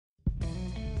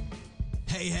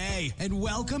Hey, and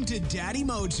welcome to Daddy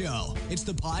Mojo. It's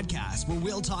the podcast where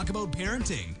we'll talk about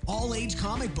parenting, all-age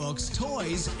comic books,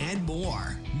 toys, and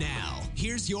more. Now,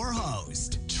 here's your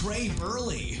host, Trey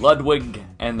Burley. Ludwig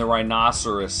and the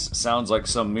Rhinoceros sounds like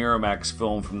some Miramax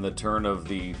film from the turn of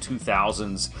the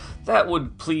 2000s. That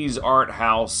would please art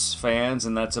house fans,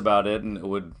 and that's about it, and it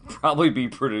would probably be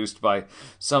produced by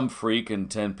some freak and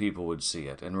 10 people would see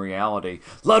it. In reality,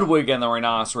 Ludwig and the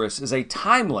Rhinoceros is a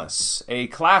timeless, a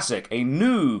classic, a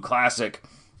new classic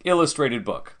illustrated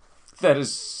book that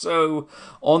is so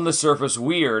on the surface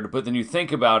weird, but then you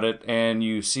think about it and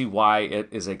you see why it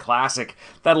is a classic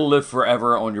that'll live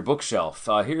forever on your bookshelf.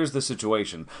 Here's the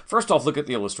situation. First off, look at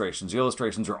the illustrations. The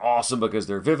illustrations are awesome because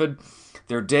they're vivid,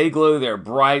 they're day glow, they're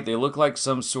bright, they look like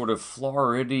some sort of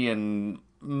Floridian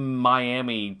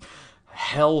Miami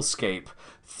hellscape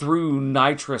through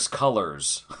nitrous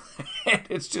colors. And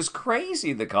it's just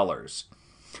crazy, the colors.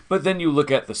 But then you look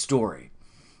at the story.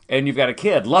 And you've got a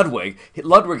kid, Ludwig.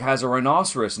 Ludwig has a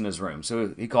rhinoceros in his room.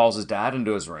 So he calls his dad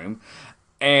into his room.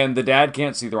 And the dad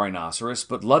can't see the rhinoceros,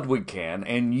 but Ludwig can.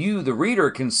 And you, the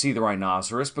reader, can see the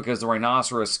rhinoceros because the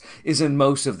rhinoceros is in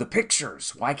most of the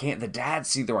pictures. Why can't the dad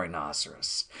see the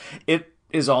rhinoceros? It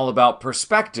is all about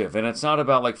perspective. And it's not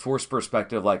about like forced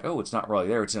perspective like, oh, it's not really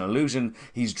there. It's an illusion.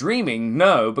 He's dreaming.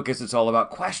 No, because it's all about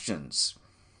questions.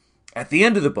 At the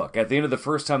end of the book, at the end of the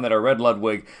first time that I read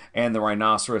Ludwig and the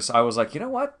Rhinoceros, I was like, you know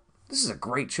what? This is a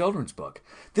great children's book.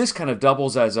 This kind of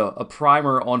doubles as a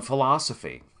primer on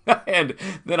philosophy. And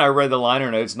then I read the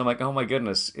liner notes and I'm like, oh my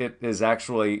goodness, it is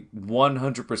actually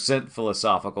 100%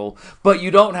 philosophical. But you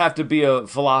don't have to be a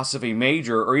philosophy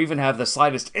major or even have the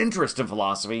slightest interest in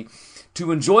philosophy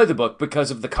to enjoy the book because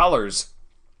of the colors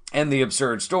and the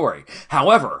absurd story.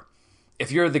 However,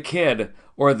 if you're the kid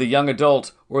or the young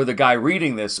adult or the guy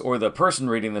reading this or the person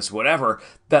reading this, whatever,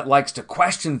 that likes to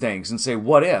question things and say,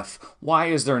 what if? Why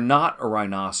is there not a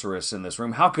rhinoceros in this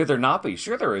room? How could there not be?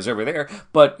 Sure there is over there,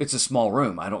 but it's a small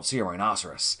room. I don't see a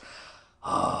rhinoceros.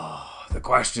 Oh, the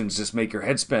questions just make your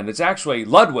head spin. It's actually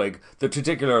Ludwig, the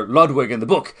particular Ludwig in the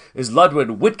book, is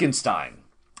Ludwig Wittgenstein.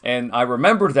 And I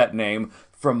remembered that name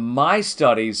from my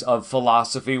studies of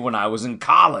philosophy when I was in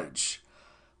college.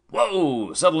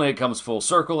 Whoa! Suddenly it comes full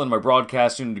circle and my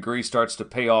broadcasting degree starts to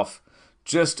pay off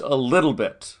just a little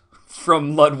bit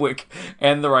from Ludwig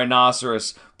and the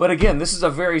Rhinoceros. But again, this is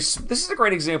a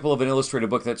great example of an illustrated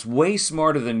book that's way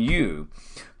smarter than you,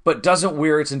 but doesn't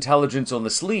wear its intelligence on the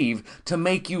sleeve to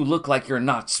make you look like you're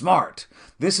not smart.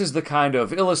 This is the kind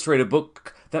of illustrated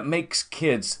book that makes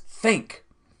kids think.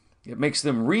 It makes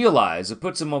them realize, it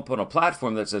puts them up on a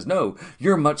platform that says, no,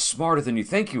 you're much smarter than you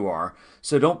think you are,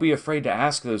 so don't be afraid to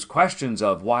ask those questions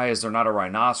of why is there not a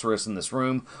rhinoceros in this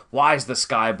room? Why is the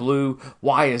sky blue?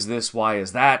 Why is this? Why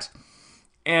is that?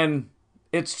 And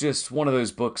it's just one of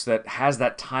those books that has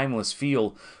that timeless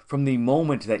feel from the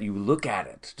moment that you look at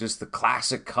it. Just the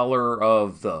classic color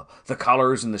of the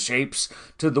colors and the shapes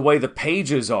to the way the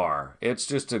pages are. It's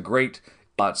just a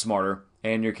lot smarter.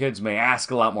 And your kids may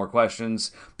ask a lot more questions,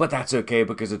 but that's okay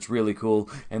because it's really cool.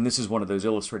 And this is one of those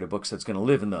illustrated books that's going to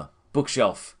live in the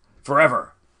bookshelf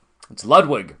forever. It's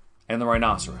Ludwig and the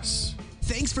Rhinoceros.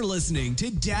 Thanks for listening to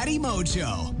Daddy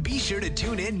Mojo. Be sure to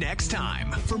tune in next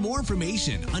time. For more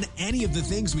information on any of the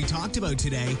things we talked about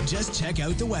today, just check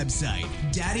out the website,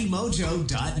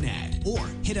 daddymojo.net, or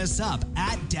hit us up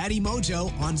at Daddy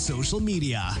Mojo on social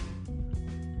media.